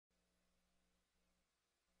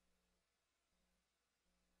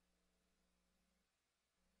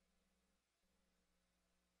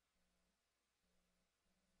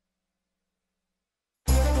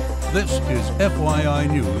This is FYI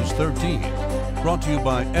News 13, brought to you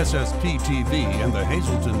by SSPTV and the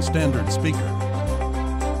Hazleton Standard Speaker.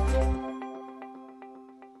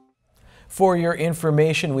 For your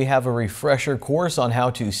information, we have a refresher course on how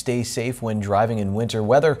to stay safe when driving in winter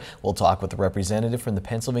weather. We'll talk with a representative from the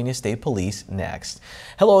Pennsylvania State Police next.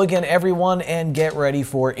 Hello again, everyone, and get ready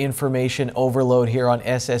for information overload here on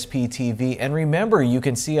SSPTV. And remember, you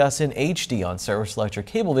can see us in HD on Service Electric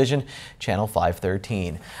Cablevision, channel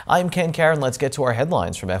 513. I'm Ken Karen. Let's get to our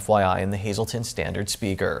headlines from FYI and the Hazleton Standard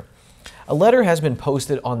Speaker. A letter has been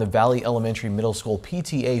posted on the Valley Elementary Middle School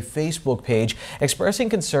PTA Facebook page expressing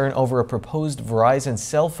concern over a proposed Verizon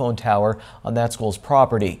cell phone tower on that school's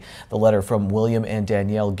property. The letter from William and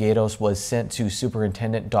Danielle Gatos was sent to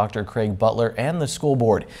Superintendent Dr. Craig Butler and the school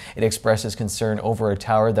board. It expresses concern over a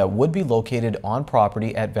tower that would be located on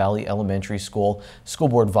property at Valley Elementary School. School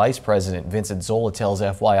Board Vice President Vincent Zola tells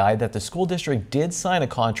FYI that the school district did sign a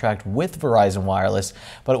contract with Verizon Wireless,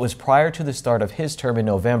 but it was prior to the start of his term in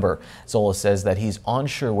November. Zola says that he's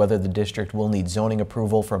unsure whether the district will need zoning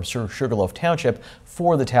approval from Sugarloaf Township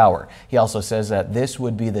for the tower. He also says that this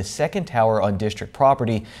would be the second tower on district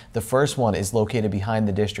property. The first one is located behind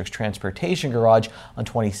the district's transportation garage on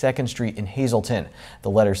 22nd Street in Hazleton. The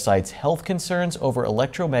letter cites health concerns over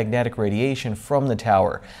electromagnetic radiation from the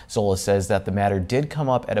tower. Zola says that the matter did come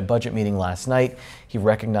up at a budget meeting last night. He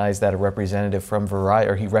recognized that a representative from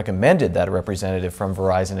he recommended that a representative from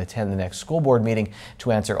Verizon attend the next school board meeting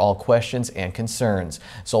to answer all questions and concerns.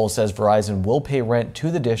 Zola says Verizon will pay rent to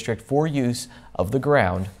the district for use of the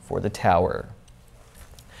ground for the tower.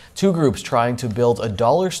 Two groups trying to build a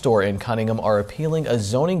dollar store in Cunningham are appealing a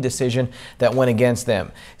zoning decision that went against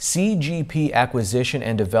them. CGP Acquisition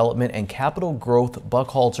and Development and Capital Growth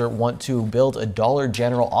Buckhalter want to build a Dollar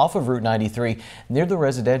General off of Route 93 near the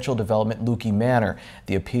residential development Lukey Manor.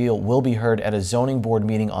 The appeal will be heard at a zoning board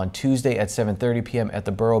meeting on Tuesday at 7:30 p.m. at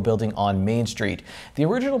the Borough Building on Main Street. The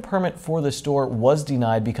original permit for the store was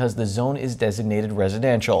denied because the zone is designated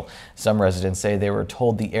residential. Some residents say they were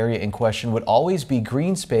told the area in question would always be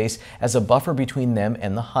green space as a buffer between them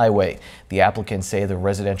and the highway. The applicants say the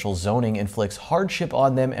residential zoning inflicts hardship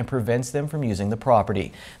on them and prevents them from using the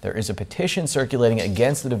property. There is a petition circulating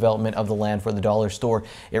against the development of the land for the dollar store.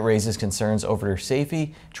 It raises concerns over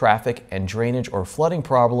safety, traffic, and drainage or flooding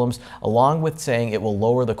problems, along with saying it will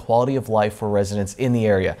lower the quality of life for residents in the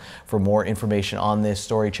area. For more information on this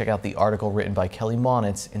story, check out the article written by Kelly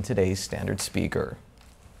Monitz in today's Standard Speaker.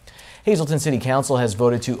 Hazleton City Council has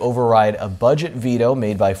voted to override a budget veto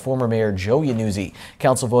made by former Mayor Joe Yanuzzi.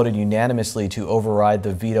 Council voted unanimously to override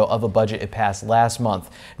the veto of a budget it passed last month.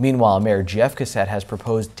 Meanwhile, Mayor Jeff Cassett has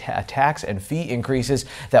proposed tax and fee increases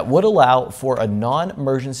that would allow for a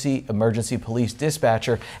non-emergency police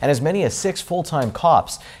dispatcher and as many as 6 full-time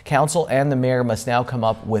cops. Council and the mayor must now come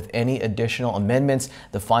up with any additional amendments.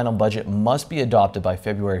 The final budget must be adopted by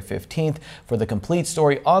February 15th. For the complete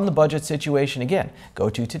story on the budget situation, again, go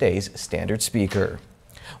to today's Standard Speaker.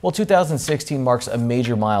 Well, 2016 marks a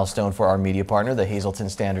major milestone for our media partner, the Hazleton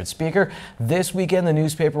Standard Speaker. This weekend, the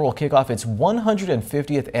newspaper will kick off its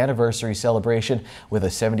 150th anniversary celebration with a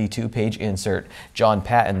 72-page insert. John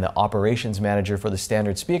Patton, the operations manager for the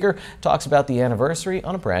Standard Speaker, talks about the anniversary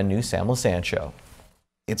on a brand new Sam Lassant show.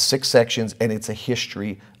 It's 6 sections and it's a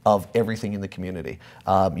history of everything in the community.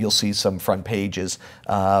 You'll see some front pages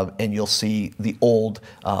and you'll see the old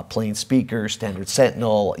Plain Speaker, Standard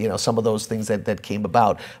Sentinel, some of those things that came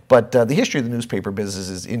about. But the history of the newspaper business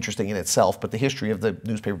is interesting in itself, but the history of the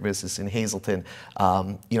newspaper business in Hazleton,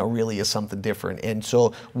 really is something different. And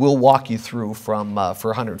so we'll walk you through from, for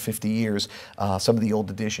 150 years, some of the old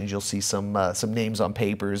editions. You'll see some names on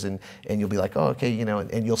papers and you'll be like, oh, okay,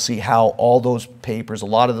 and you'll see how all those papers, a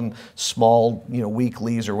lot of them small,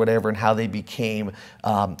 weeklies or whatever, and how they became,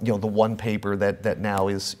 the one paper that now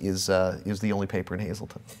is the only paper in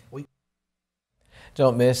Hazleton.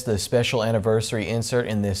 Don't miss the special anniversary insert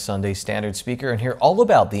in this Sunday Standard Speaker and hear all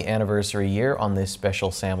about the anniversary year on this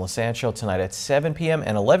special Sam Lassant show tonight at 7 p.m.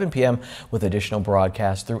 and 11 p.m. with additional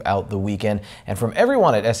broadcasts throughout the weekend. And from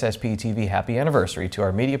everyone at SSPTV, happy anniversary to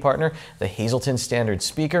our media partner, the Hazleton Standard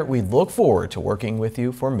Speaker. We look forward to working with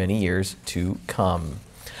you for many years to come.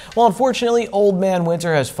 Well, unfortunately, Old Man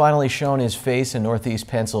Winter has finally shown his face in Northeast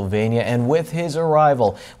Pennsylvania, and with his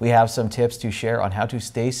arrival, we have some tips to share on how to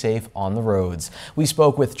stay safe on the roads. We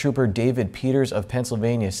spoke with Trooper David Peters of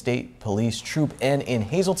Pennsylvania State Police Troop N in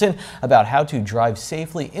Hazleton about how to drive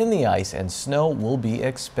safely in the ice and snow we'll be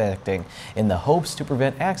expecting in the hopes to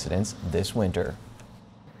prevent accidents this winter.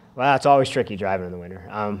 Well, it's always tricky driving in the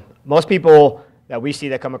winter. Most people that we see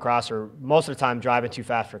that come across are most of the time driving too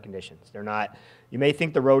fast for conditions. They're not, you may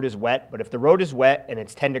think the road is wet, but if the road is wet and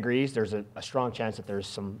it's 10 degrees, there's a strong chance that there's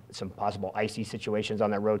some possible icy situations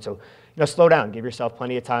on that road. So, slow down, give yourself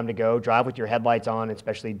plenty of time to go, drive with your headlights on,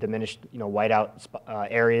 especially diminished, whiteout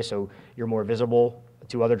areas so you're more visible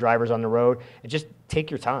to other drivers on the road, and just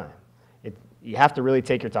take your time. You have to really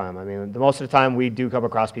take your time. I mean, most of the time we do come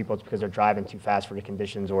across people, it's because they're driving too fast for the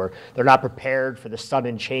conditions, or they're not prepared for the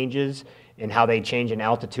sudden changes in how they change in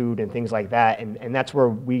altitude and things like that. And that's where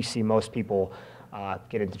we see most people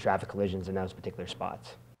get into traffic collisions in those particular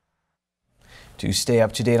spots. To stay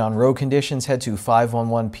up to date on road conditions, head to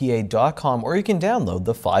 511pa.com, or you can download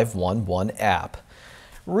the 511 app.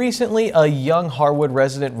 Recently, a young Harwood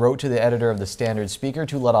resident wrote to the editor of the Standard Speaker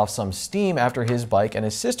to let off some steam after his bike and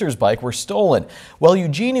his sister's bike were stolen. Well,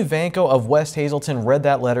 Eugene Ivanko of West Hazelton read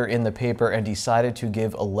that letter in the paper and decided to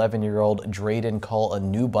give 11-year-old Drayden Cull a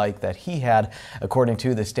new bike that he had. According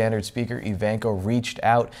to the Standard Speaker, Ivanko reached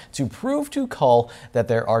out to prove to Cull that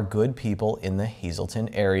there are good people in the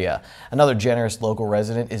Hazelton area. Another generous local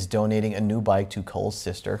resident is donating a new bike to Cull's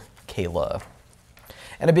sister, Kayla.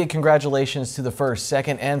 And a big congratulations to the first,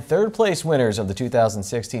 second, and third place winners of the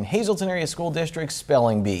 2016 Hazelton Area School District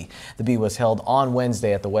Spelling Bee. The bee was held on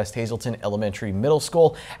Wednesday at the West Hazelton Elementary Middle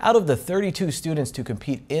School. Out of the 32 students to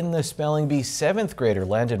compete in the Spelling Bee, 7th grader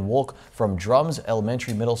Landon Wolk from Drums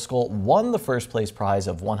Elementary Middle School won the first place prize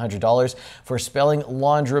of $100 for spelling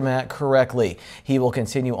laundromat correctly. He will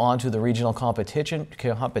continue on to the regional competition,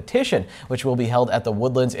 which will be held at the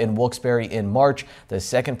Woodlands in Wilkes-Barre in March. The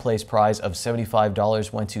second place prize of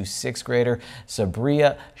 $75 went to 6th grader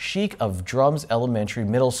Sabria Sheik of Drums Elementary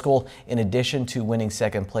Middle School. In addition to winning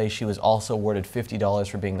second place, she was also awarded $50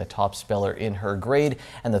 for being the top speller in her grade,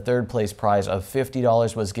 and the third place prize of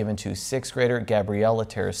 $50 was given to 6th grader Gabriella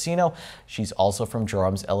Terracino. She's also from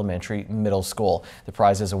Drums Elementary Middle School. The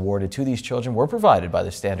prizes awarded to these children were provided by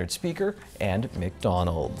the Standard Speaker and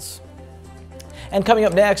McDonald's. And coming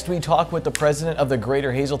up next, we talk with the president of the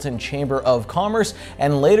Greater Hazelton Chamber of Commerce.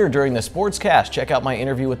 And later during the Sportscast, check out my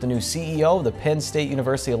interview with the new CEO of the Penn State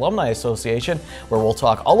University Alumni Association, where we'll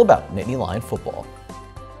talk all about Nittany Lion football.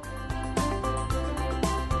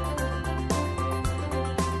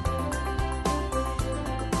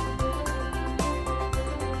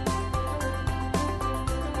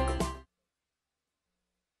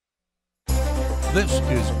 This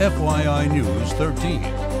is FYI News 13,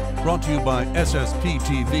 brought to you by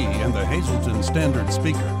SSPTV and the Hazelton Standard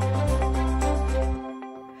Speaker.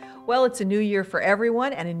 Well, it's a new year for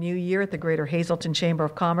everyone and a new year at the Greater Hazelton Chamber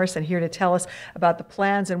of Commerce. And here to tell us about the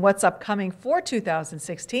plans and what's upcoming for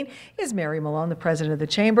 2016 is Mary Malone, the president of the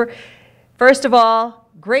Chamber. First of all,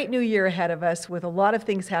 great new year ahead of us with a lot of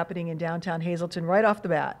things happening in downtown Hazelton right off the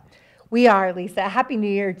bat. We are, Lisa. Happy New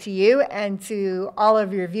Year to you and to all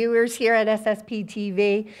of your viewers here at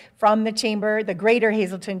SSPTV from the Chamber, the Greater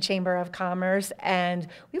Hazelton Chamber of Commerce. And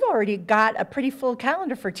we've already got a pretty full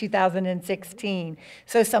calendar for 2016.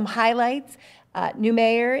 So some highlights. New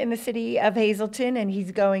mayor in the city of Hazelton, and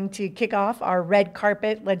he's going to kick off our red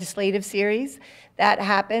carpet legislative series. That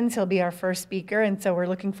happens. He'll be our first speaker, and so we're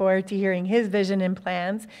looking forward to hearing his vision and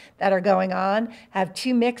plans that are going on. Have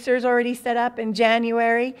 2 mixers already set up in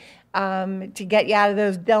January to get you out of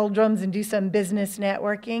those doldrums and do some business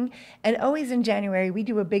networking. And always in January, we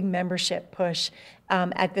do a big membership push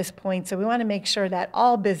at this point. So we want to make sure that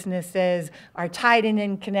all businesses are tied in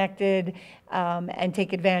and connected and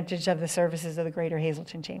take advantage of the services of the Greater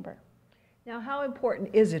Hazelton Chamber. Now, how important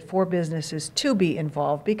is it for businesses to be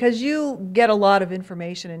involved? Because you get a lot of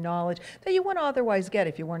information and knowledge that you wouldn't otherwise get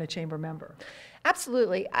if you weren't a chamber member.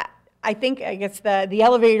 Absolutely. I think, I guess, the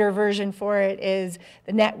elevator version for it is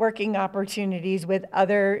the networking opportunities with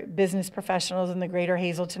other business professionals in the Greater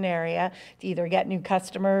Hazelton area to either get new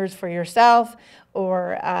customers for yourself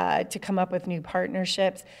or to come up with new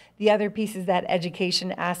partnerships. The other piece is that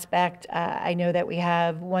education aspect. I know that we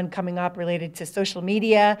have one coming up related to social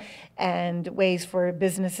media and ways for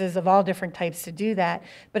businesses of all different types to do that.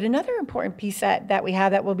 But another important piece that we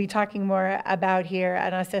have that we'll be talking more about here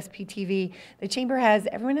at SSPTV, the chamber has,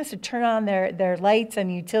 everyone has to turn on their lights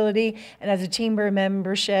and utility, and as a chamber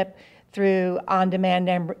membership, through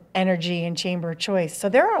on-demand energy and chamber choice. So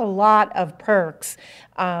there are a lot of perks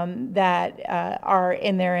that are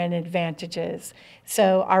in there and advantages.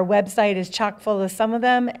 So our website is chock full of some of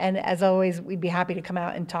them, and as always, we'd be happy to come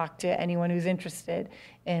out and talk to anyone who's interested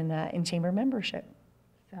in chamber membership.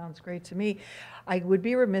 Sounds great to me. I would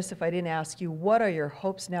be remiss if I didn't ask you, what are your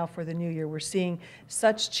hopes now for the new year? We're seeing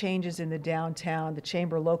such changes in the downtown, the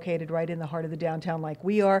Chamber located right in the heart of the downtown like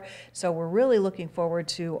we are. So we're really looking forward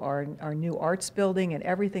to our new arts building and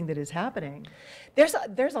everything that is happening. There's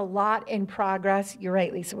a lot in progress, you're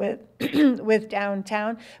right, Lisa, with with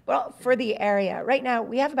downtown. Well, for the area, right now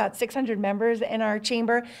we have about 600 members in our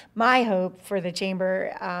chamber. My hope for the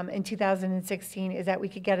chamber in 2016 is that we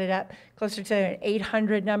could get it up closer to an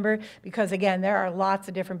 800 number, because again, there are lots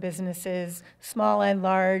of different businesses, small and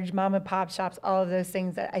large, mom and pop shops, all of those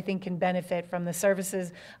things that I think can benefit from the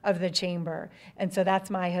services of the chamber. And so that's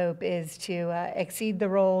my hope, is to exceed the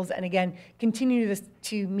roles and again, continue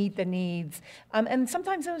to meet the needs. And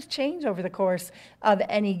sometimes those change over the course of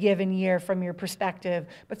any given year from your perspective,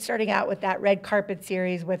 but starting out with that red carpet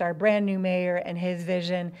series with our brand new mayor and his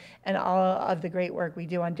vision and all of the great work we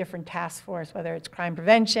do on different task force, whether it's crime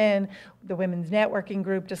prevention, the women's networking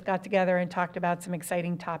group just got together and talked about some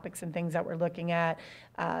exciting topics and things that we're looking at.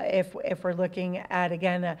 If we're looking at,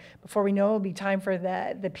 again, before we know, it'll be time for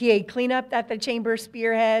the PA cleanup that the chamber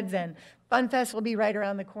spearheads, and Fun Fest will be right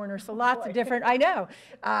around the corner. So lots of different, I know,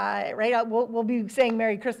 right? We'll be saying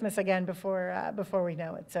Merry Christmas again before we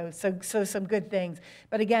know it. So some good things.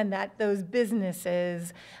 But again, that those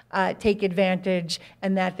businesses take advantage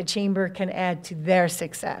and that the chamber can add to their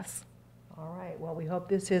success. All right, well, we hope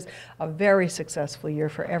this is a very successful year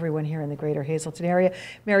for everyone here in the greater Hazleton area.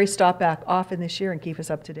 Mary, stop back often this year and keep us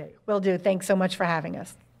up to date. Will do. Thanks so much for having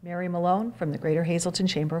us. Mary Malone from the Greater Hazleton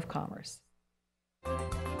Chamber of Commerce.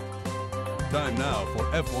 Time now for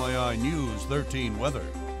FYI News 13 weather.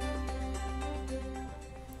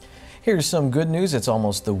 Here's some good news. It's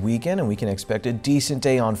almost the weekend and we can expect a decent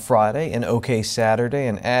day on Friday, an okay Saturday,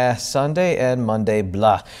 and Sunday and Monday,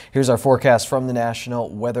 blah. Here's our forecast from the National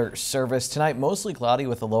Weather Service. Tonight, mostly cloudy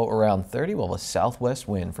with a low around 30, while a southwest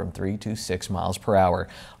wind from 3 to 6 miles per hour.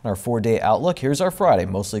 On our 4-day outlook, here's our Friday,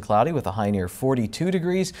 mostly cloudy with a high near 42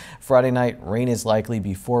 degrees. Friday night, rain is likely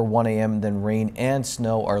before 1 a.m., then rain and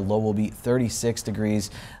snow. Our low will be 36 degrees.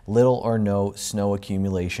 Little or no snow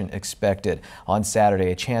accumulation expected. On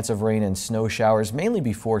Saturday, a chance of rain and snow showers mainly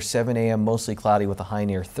before 7 a.m., mostly cloudy with a high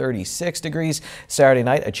near 36 degrees. Saturday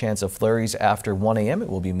night, a chance of flurries after 1 a.m. It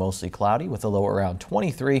will be mostly cloudy with a low around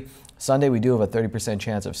 23. Sunday, we do have a 30%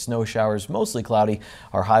 chance of snow showers, mostly cloudy.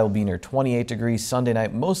 Our high will be near 28 degrees. Sunday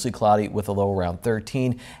night, mostly cloudy with a low around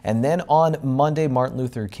 13. And then on Monday, Martin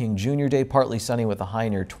Luther King Jr. Day, partly sunny with a high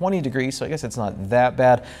near 20 degrees. So I guess it's not that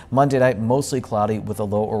bad. Monday night, mostly cloudy with a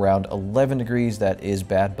low around 11 degrees. That is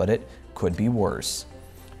bad, but it could be worse.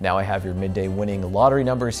 Now I have your midday winning lottery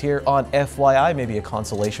numbers here on FYI, maybe a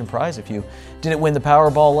consolation prize if you didn't win the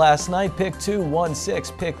Powerball last night. Pick 2, 1,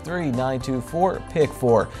 6, pick 3, 9, 2, 4, pick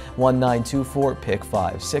 4, 1, 9, 2, 4, pick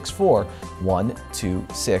 5, 6, 4, 1, 2,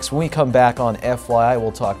 6. When we come back on FYI,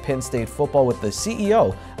 we'll talk Penn State football with the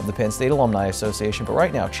CEO of the Penn State Alumni Association. But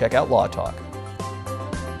right now, check out Law Talk.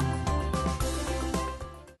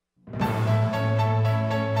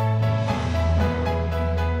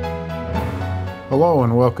 Hello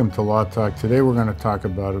and welcome to Law Talk. Today we're going to talk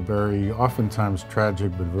about a very oftentimes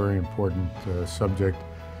tragic but very important subject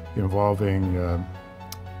involving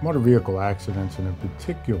motor vehicle accidents, and in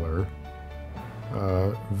particular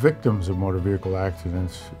victims of motor vehicle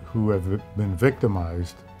accidents who have been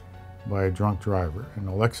victimized by a drunk driver. And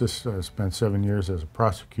Alexis spent 7 years as a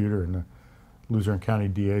prosecutor in the Luzerne County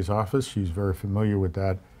DA's office. She's very familiar with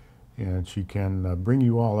that, and she can bring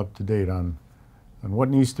you all up to date on what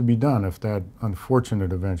needs to be done if that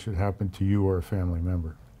unfortunate event should happen to you or a family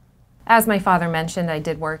member. As my father mentioned, I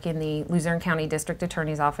did work in the Luzerne County District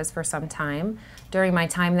Attorney's Office for some time. During my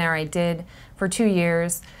time there, I did, for 2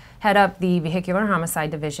 years, head up the Vehicular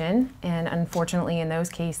Homicide Division, and unfortunately in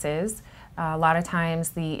those cases, a lot of times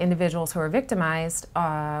the individuals who were victimized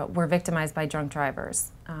by drunk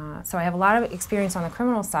drivers. So I have a lot of experience on the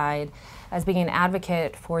criminal side as being an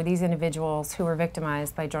advocate for these individuals who were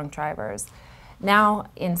victimized by drunk drivers. Now,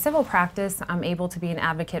 in civil practice, I'm able to be an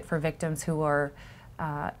advocate for victims who are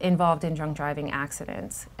involved in drunk driving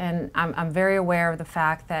accidents. And I'm very aware of the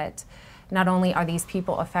fact that not only are these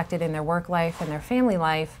people affected in their work life and their family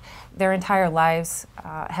life, their entire lives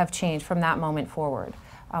have changed from that moment forward.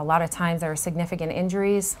 A lot of times there are significant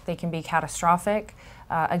injuries. They can be catastrophic,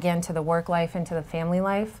 again, to the work life and to the family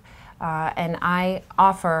life. And I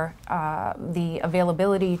offer the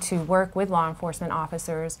availability to work with law enforcement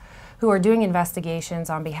officers who are doing investigations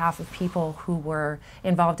on behalf of people who were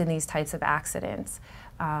involved in these types of accidents.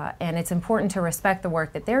 And it's important to respect the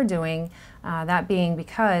work that they're doing, that being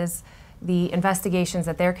because the investigations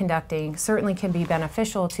that they're conducting certainly can be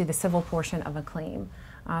beneficial to the civil portion of a claim.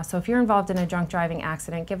 So if you're involved in a drunk driving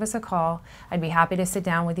accident, give us a call. I'd be happy to sit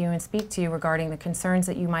down with you and speak to you regarding the concerns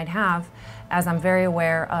that you might have, as I'm very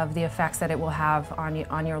aware of the effects that it will have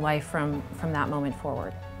on your life from that moment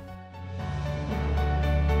forward.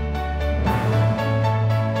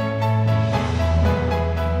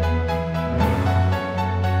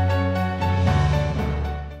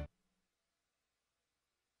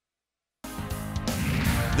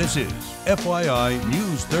 This is FYI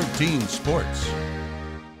News 13 Sports.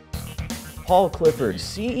 Paul Clifford,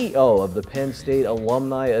 CEO of the Penn State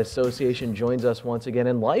Alumni Association, joins us once again.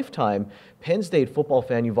 And lifetime Penn State football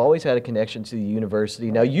fan, you've always had a connection to the university.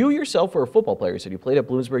 Now, you yourself were a football player, so you played at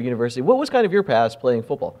Bloomsburg University. What was kind of your past playing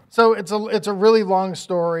football? So it's a really long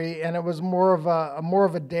story, and it was more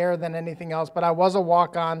of a dare than anything else. But I was a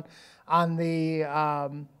walk-on on the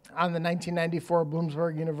 1994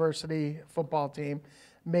 Bloomsburg University football team.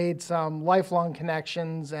 Made some lifelong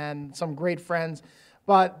connections and some great friends.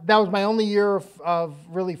 But that was my only year of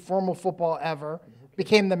really formal football ever.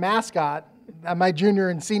 Became the mascot my junior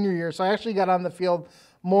and senior year, so I actually got on the field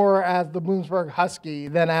more as the Bloomsburg Husky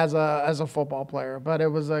than as a football player, but it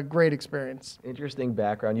was a great experience. Interesting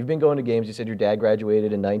background. You've been going to games. You said your dad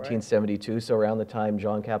graduated in 1972, so around the time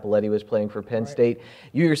John Capoletti was playing for Penn State.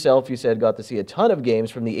 You yourself, you said, got to see a ton of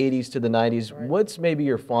games from the 80s to the 90s. What's maybe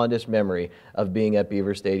your fondest memory of being at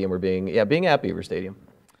Beaver Stadium or being at Beaver Stadium?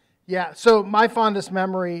 Yeah, so my fondest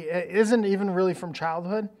memory isn't even really from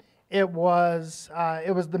childhood. It was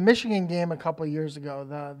the Michigan game a couple of years ago,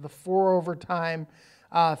 the 4-overtime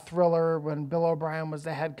thriller when Bill O'Brien was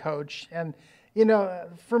the head coach. And, you know,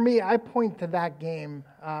 for me, I point to that game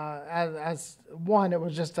as one, it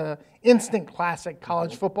was just an instant classic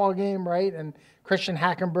college football game, right? And Christian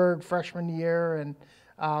Hackenberg, freshman year, and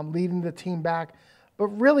leading the team back. But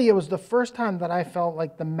really, it was the first time that I felt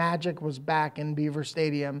like the magic was back in Beaver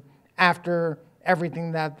Stadium after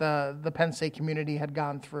everything that the Penn State community had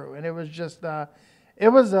gone through. And it was just, it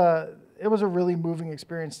was a really moving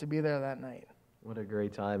experience to be there that night. What a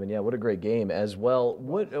great time, and yeah, what a great game as well.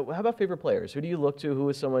 How about favorite players? Who do you look to? Who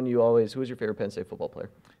is someone who is your favorite Penn State football player?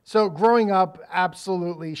 So growing up,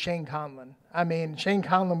 absolutely Shane Conlon. I mean, Shane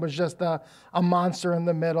Conlon was just a monster in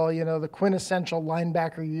the middle, you know, the quintessential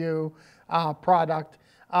linebacker product.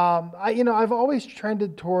 I've always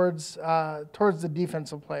trended towards the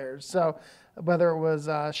defensive players. So whether it was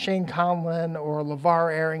Shane Conlon or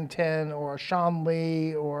LeVar Arrington or Sean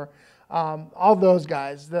Lee or all those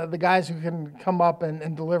guys, the guys who can come up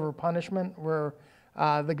and deliver punishment were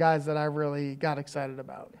the guys that I really got excited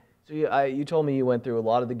about. So you told me you went through a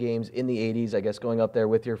lot of the games in the 80s, I guess going up there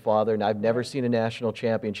with your father, and I've never seen a national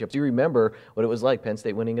championship. Do you remember what it was like, Penn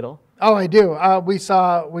State winning it all? Oh, I do. We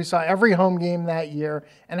saw every home game that year,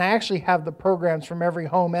 and I actually have the programs from every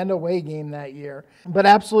home and away game that year. But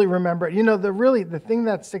absolutely remember, you know, the thing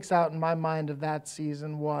that sticks out in my mind of that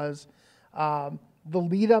season was the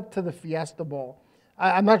lead up to the Fiesta Bowl.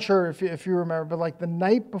 I'm not sure if you remember, but like the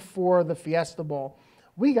night before the Fiesta Bowl,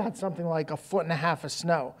 we got something like 1.5 feet of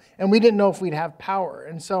snow, and we didn't know if we'd have power.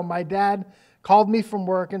 And so my dad called me from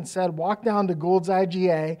work and said, walk down to Gould's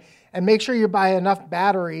IGA and make sure you buy enough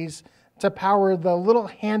batteries to power the little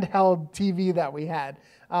handheld TV that we had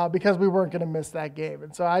because we weren't going to miss that game.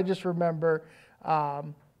 And so I just remember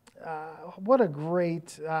what a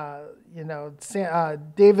great,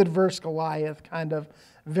 David versus Goliath kind of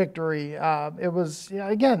victory. It was,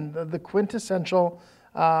 again, the quintessential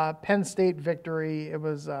Penn State victory. It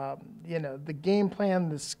was, the game plan,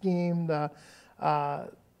 the scheme, we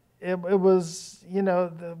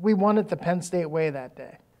won it the Penn State way that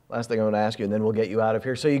day. Last thing I want to ask you, and then we'll get you out of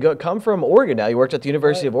here. So you come from Oregon now. You worked at the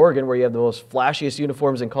University of Oregon, where you have the most flashiest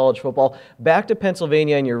uniforms in college football. Back to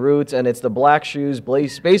Pennsylvania and your roots, and it's the black shoes,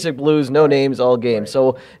 basic blues, no names, all game.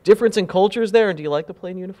 So difference in cultures there, and do you like the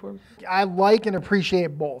plain uniform? I like and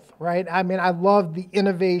appreciate both, right? I mean, I love the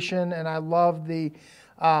innovation, and I love the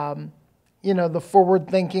the forward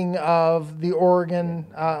thinking of the Oregon,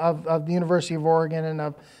 of the University of Oregon, and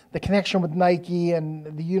of the connection with Nike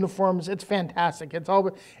and the uniforms. It's fantastic.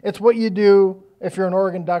 It's what you do if you're an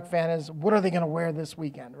Oregon Duck fan is what are they going to wear this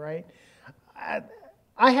weekend, right?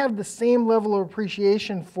 I have the same level of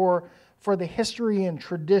appreciation for the history and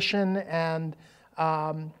tradition and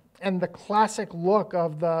the classic look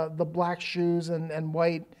of the black shoes and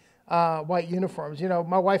white uniforms. You know,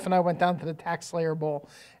 my wife and I went down to the Tax Slayer Bowl,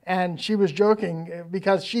 and she was joking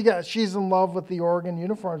because she's in love with the Oregon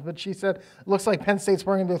uniforms, but she said, looks like Penn State's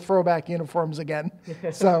wearing their throwback uniforms again.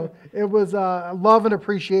 So it was love and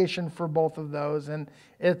appreciation for both of those, and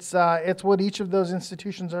it's what each of those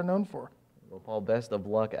institutions are known for. Well, Paul, best of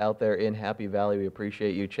luck out there in Happy Valley. We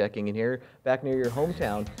appreciate you checking in here, back near your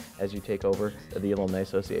hometown, as you take over the Alumni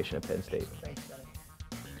Association of Penn State. Thanks, buddy.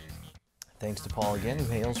 Thanks to Paul again, who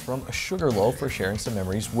hails from Sugarloaf, for sharing some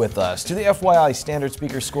memories with us. To the FYI Standard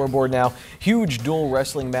Speaker scoreboard now. Huge dual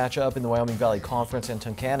wrestling matchup in the Wyoming Valley Conference, and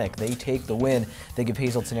Tunkhannock, they take the win. They give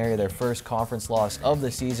Hazelton area their first conference loss of the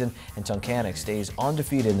season, and Tunkhannock stays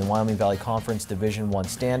undefeated in the Wyoming Valley Conference Division I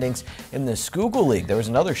standings. In the Schuylkill League, there was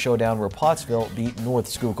another showdown where Pottsville beat North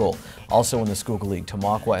Schuylkill. Also in the Schuylkill League,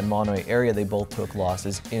 Tamaqua and Monterey area, they both took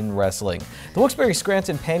losses in wrestling. The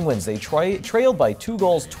Wilkes-Barre-Scranton Penguins, they trailed by 2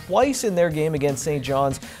 goals twice in their game against St.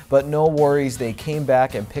 John's, but no worries, they came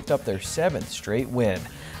back and picked up their 7th straight win.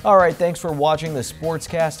 All right, thanks for watching the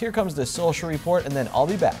Sportscast. Here comes the social report, and then I'll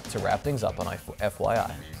be back to wrap things up on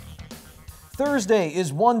FYI. Thursday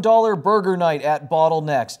is $1 burger night at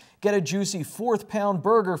Bottlenecks. Get a juicy 4th pound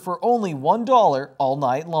burger for only $1 all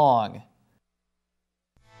night long.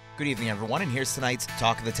 Good evening, everyone, and here's tonight's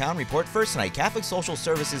Talk of the Town report. First tonight, Catholic Social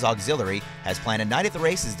Services Auxiliary has planned a night at the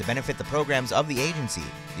races to benefit the programs of the agency.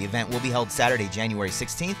 The event will be held Saturday, January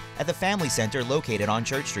 16th at the Family Center located on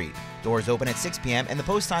Church Street. Doors open at 6 p.m. and the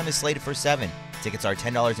post time is slated for 7. Tickets are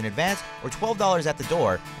 $10 in advance or $12 at the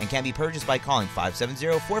door and can be purchased by calling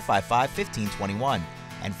 570-455-1521.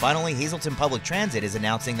 And finally, Hazelton Public Transit is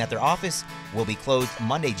announcing that their office will be closed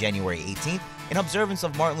Monday, January 18th in observance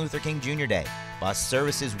of Martin Luther King Jr. Day. Bus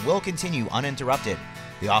services will continue uninterrupted.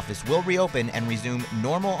 The office will reopen and resume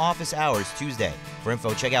normal office hours Tuesday. For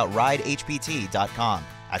info, check out ridehpt.com.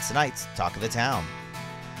 That's tonight's Talk of the Town.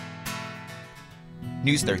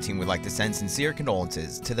 News 13 would like to send sincere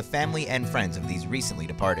condolences to the family and friends of these recently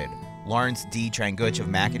departed. Lawrence D. Tranguch of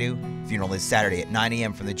McAdoo. Funeral is Saturday at 9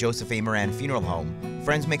 a.m. from the Joseph A. Moran Funeral Home.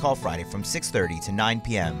 Friends may call Friday from 6:30 to 9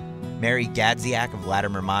 p.m. Mary Gadziak of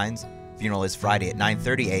Latimer Mines. Funeral is Friday at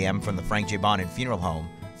 9:30 a.m. from the Frank J. Bonin Funeral Home.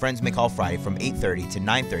 Friends may call Friday from 8:30 to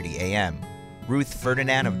 9:30 a.m. Ruth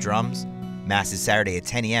Ferdinand of Drums. Mass is Saturday at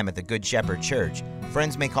 10 a.m. at the Good Shepherd Church.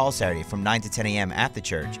 Friends may call Saturday from 9 to 10 a.m. at the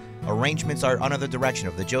church. Arrangements are under the direction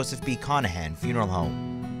of the Joseph B. Conahan Funeral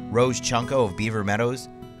Home. Rose Chunko of Beaver Meadows.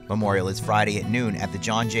 Memorial is Friday at noon at the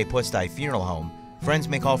John J. Pustai Funeral Home. Friends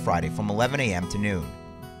may call Friday from 11 a.m. to noon.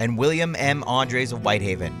 And William M. Andres of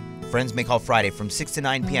Whitehaven. Friends may call Friday from 6 to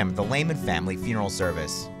 9 p.m. at the Lehman Family Funeral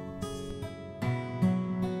Service.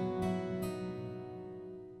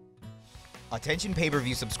 Attention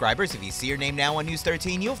pay-per-view subscribers, if you see your name now on News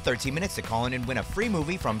 13, you have 13 minutes to call in and win a free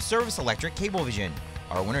movie from Service Electric Cablevision.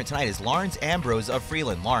 Our winner tonight is Lawrence Ambrose of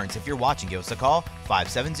Freeland. Lawrence, if you're watching, give us a call,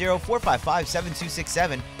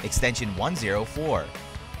 570-455-7267, extension 104.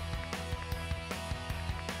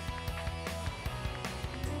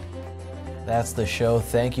 That's the show.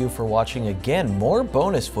 Thank you for watching. Again, more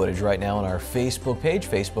bonus footage right now on our Facebook page,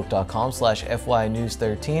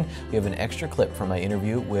 facebook.com/FYNews13. We have an extra clip from my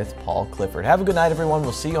interview with Paul Clifford. Have a good night, everyone.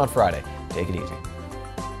 We'll see you on Friday. Take it easy.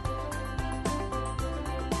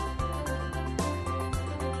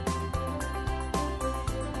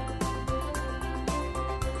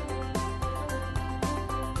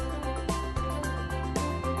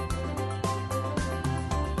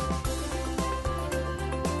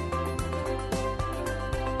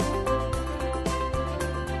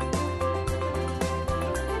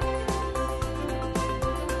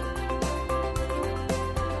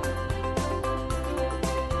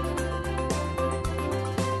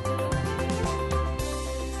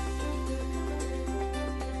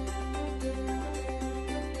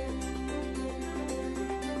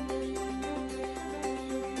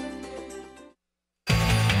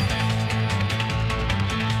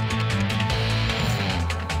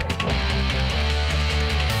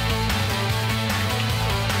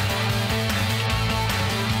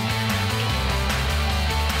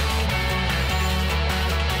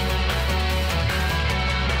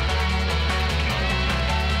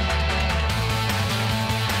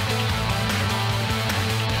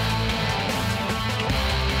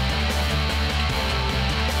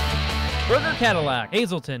 Burger Cadillac,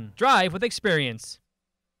 Hazelton. Drive with experience.